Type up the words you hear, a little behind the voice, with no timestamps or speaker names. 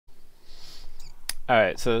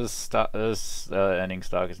Alright, so this ending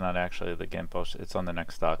stock is not actually the gimp. It's on the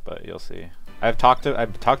next stock, but you'll see. I've talked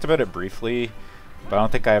about it briefly, but I don't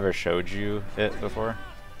think I ever showed you it before.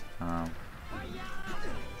 Um,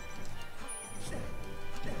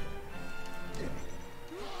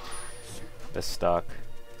 this stock.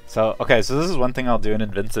 So okay, so this is one thing I'll do in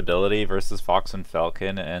Invincibility versus Fox and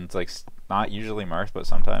Falcon, and it's like not usually marked, but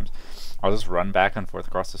sometimes I'll just run back and forth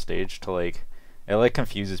across the stage to like. It like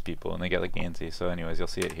confuses people and they get like antsy. So anyways, you'll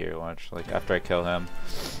see it here. Watch. Like after I kill him,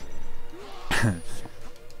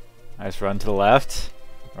 I just run to the left,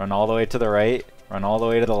 run all the way to the right, run all the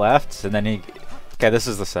way to the left, and then he. Okay, this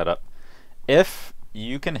is the setup. If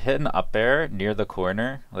you can hit an up air near the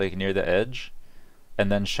corner, like near the edge,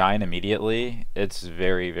 and then shine immediately, it's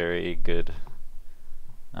very very good.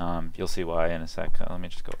 You'll see why in a sec. Let me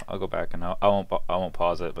just go. I'll go back and I won't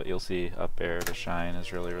pause it, but you'll see up air to shine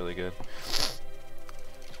is really really good.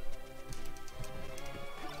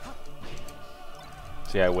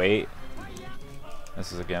 See, I wait.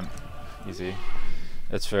 This is a gimp. Easy.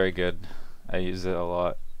 It's very good. I use it a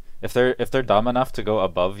lot. If they're dumb enough to go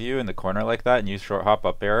above you in the corner like that and you short hop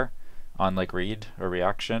up air on like read or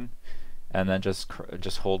reaction, and then just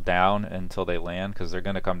hold down until they land, because they're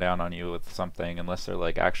gonna come down on you with something unless they're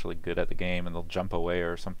like actually good at the game and they'll jump away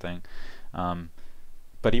or something.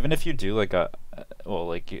 But even if you do like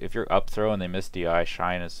like if you're up throw and they miss DI,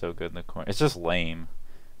 shine is so good in the corner. It's just lame.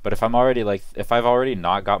 But if I've already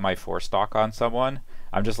not got my 4 stock on someone,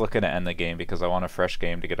 I'm just looking to end the game because I want a fresh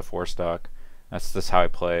game to get a 4 stock. That's just how I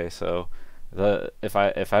play. So if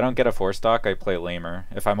I don't get a 4 stock, I play lamer.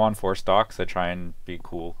 If I'm on 4 stocks, I try and be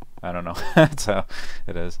cool. I don't know. That's how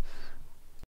it is.